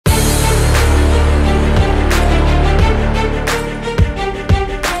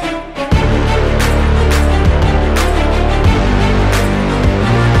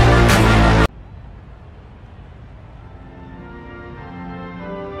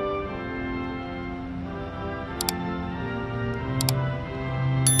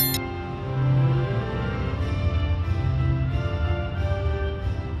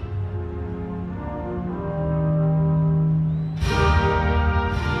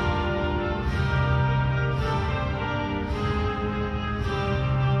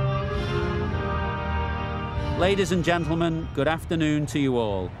Ladies and gentlemen, good afternoon to you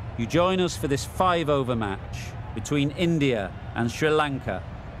all. You join us for this 5-over match between India and Sri Lanka.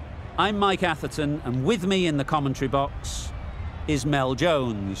 I'm Mike Atherton, and with me in the commentary box is Mel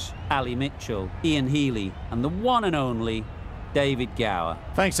Jones, Ali Mitchell, Ian Healy, and the one and only David Gower.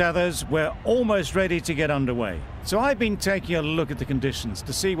 Thanks, others. We're almost ready to get underway. So I've been taking a look at the conditions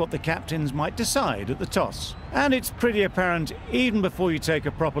to see what the captains might decide at the toss. And it's pretty apparent, even before you take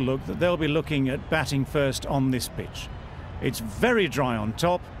a proper look, that they'll be looking at batting first on this pitch. It's very dry on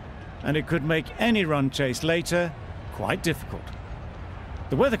top, and it could make any run chase later quite difficult.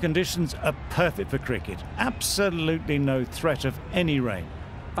 The weather conditions are perfect for cricket. Absolutely no threat of any rain.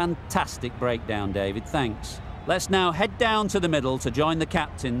 Fantastic breakdown, David, thanks. Let's now head down to the middle to join the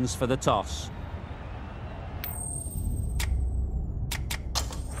captains for the toss.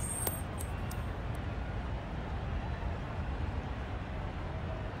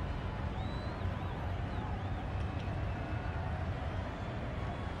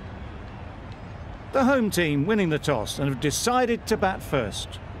 The home team winning the toss and have decided to bat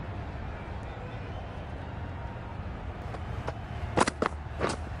first.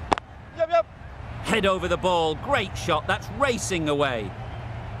 Head over the ball, great shot, that's racing away.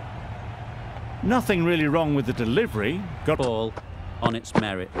 Nothing really wrong with the delivery. Got ball on its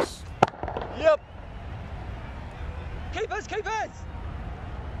merits. Yep. Keepers, keepers!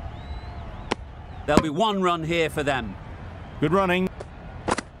 There'll be one run here for them. Good running.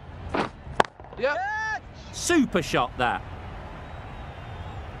 Yep. Super shot that.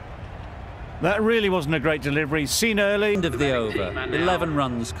 That really wasn't a great delivery. Seen early. End of the over. 11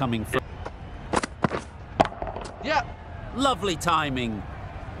 runs coming from. Yep. Lovely timing.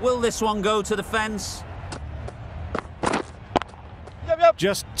 Will this one go to the fence? Yep.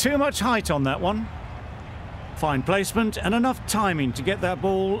 Just too much height on that one. Fine placement and enough timing to get that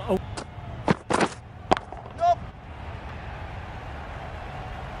ball. Nope.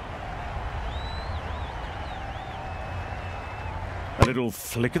 A little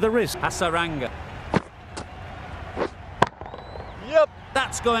flick of the wrist. Hasaranga. Yep.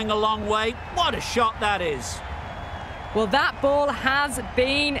 That's going a long way. What a shot that is. Well, that ball has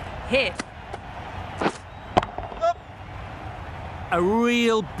been hit. Yep. A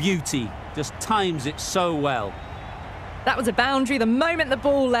real beauty. Just times it so well. That was a boundary the moment the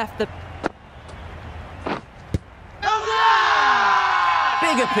ball left the...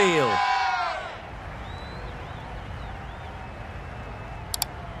 Big appeal.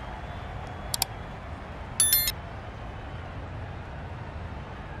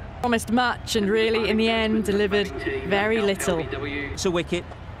 Promised much and really, in the end, delivered very little. It's a wicket.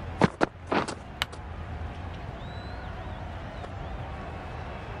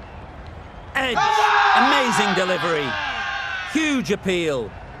 Edge. Amazing delivery. Huge appeal.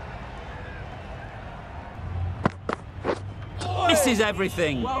 Misses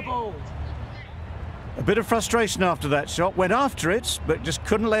everything. Well bowled. A bit of frustration after that shot. Went after it, but just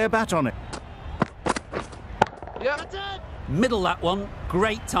couldn't lay a bat on it. Yep. Middle that one.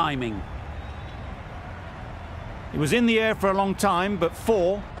 Great timing. It was in the air for a long time, but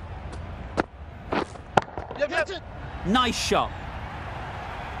four. Yep. Nice shot.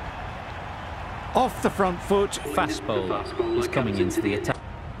 Off the front foot. Fast bowler is coming into the attack.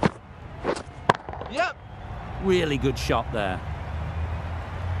 Yep. Really good shot there.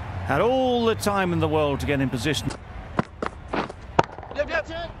 Had all the time in the world to get in position.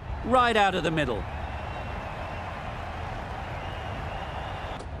 Yep. Right out of the middle.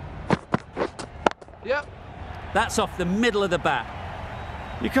 Yep. That's off the middle of the bat.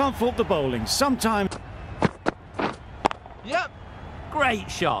 You can't fault the bowling. Sometimes. Yep. Great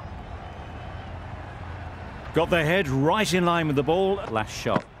shot. Got their head right in line with the ball. Last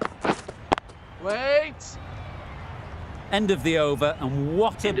shot. Wait. End of the over, and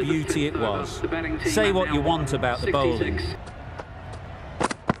what a beauty it was. Say what you want about the bowling.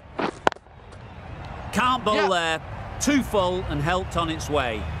 Can't bowl there. Too full and helped on its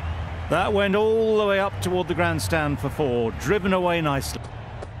way. That went all the way up toward the grandstand for four. Driven away nicely.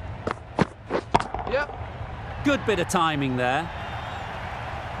 Yep. Good bit of timing there.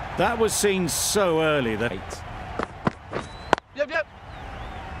 That was seen so early that. Yep.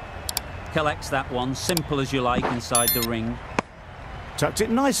 Collects that one, simple as you like, inside the ring. Tucked it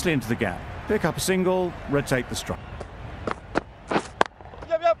nicely into the gap. Pick up a single, rotate the strike.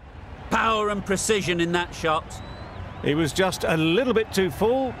 Yep. Power and precision in that shot. It was just a little bit too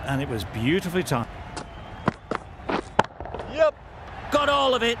full, and it was beautifully timed. Yep. Got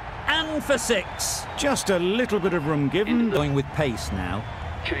all of it, and for 6. Just a little bit of room given. Going with pace now.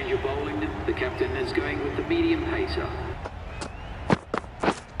 Change of bowling. The captain is going with the medium pacer.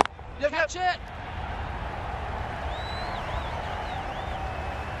 Yep. Catch it.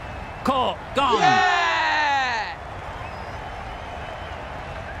 Caught. Gone. Yeah!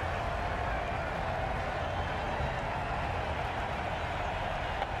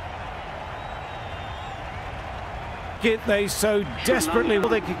 They so desperately well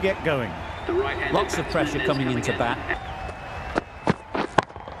they could get going. The right-handed Lots of pressure batsman is coming into in. bat.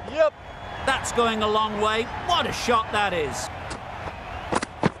 Yep. That's going a long way. What a shot that is.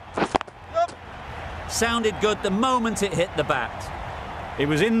 Yep. Sounded good the moment it hit the bat. It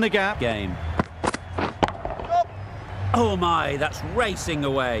was in the gap. Game. Yep. Oh my, that's racing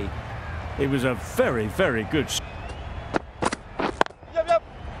away. It was a very, very good shot. Yep. Yep.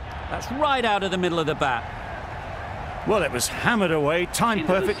 That's right out of the middle of the bat. Well, it was hammered away, timed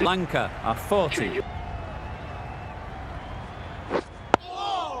perfectly. Lanka are 40.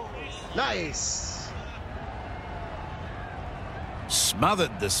 Nice.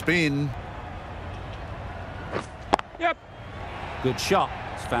 Smothered the spin. Yep. Good shot.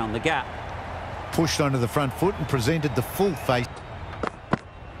 It's found the gap. Pushed onto the front foot and presented the full face.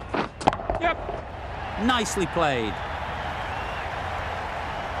 Yep. Nicely played.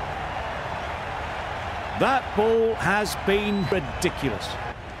 That ball has been ridiculous.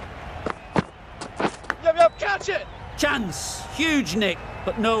 Yep. Yep. Catch it. Chance. Huge nick,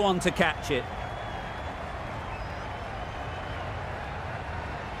 but no one to catch it.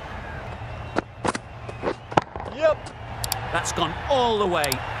 Yep. That's gone all the way,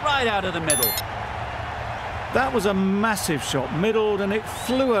 right out of the middle. That was a massive shot, middled, and it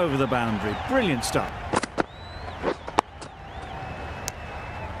flew over the boundary. Brilliant stuff.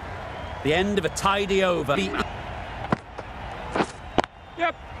 The end of a tidy over.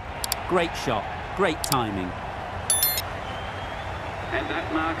 Yep. Great shot. Great timing. And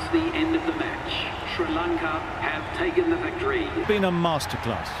that marks the end of the match. Sri Lanka have taken the victory. Been a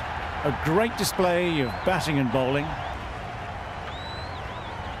masterclass. A great display of batting and bowling.